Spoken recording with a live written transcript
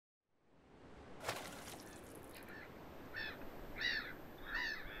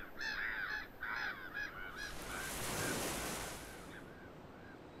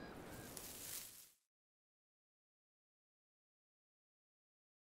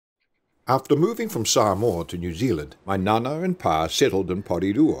After moving from Samoa to New Zealand, my nana and pa settled in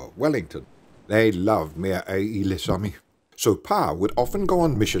Kororā, Wellington. They loved mea aiga, so pa would often go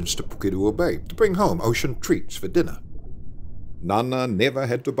on missions to Pukerua Bay to bring home ocean treats for dinner. Nana never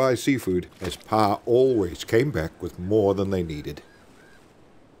had to buy seafood, as pa always came back with more than they needed.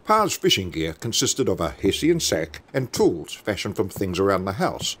 Pa's fishing gear consisted of a hessian sack and tools fashioned from things around the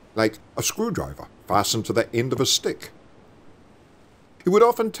house, like a screwdriver fastened to the end of a stick. He would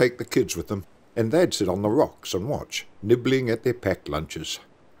often take the kids with him, and they'd sit on the rocks and watch, nibbling at their packed lunches.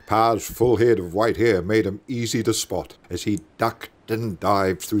 Pa's full head of white hair made him easy to spot as he ducked and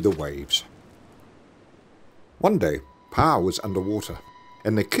dived through the waves. One day, Pa was underwater,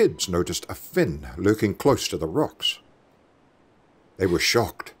 and the kids noticed a fin lurking close to the rocks. They were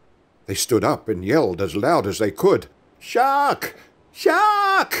shocked. They stood up and yelled as loud as they could, "Shark!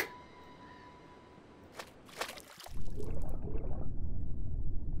 Shark!"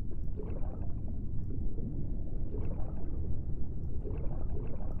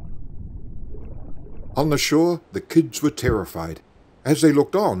 On the shore, the kids were terrified. As they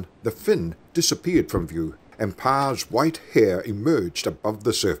looked on, the fin disappeared from view, and Pa's white hair emerged above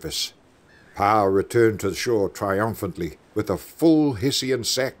the surface. Pa returned to the shore triumphantly, with a full hessian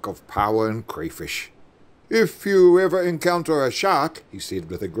sack of power and crayfish. "If you ever encounter a shark," he said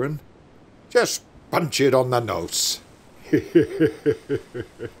with a grin, "just punch it on the nose."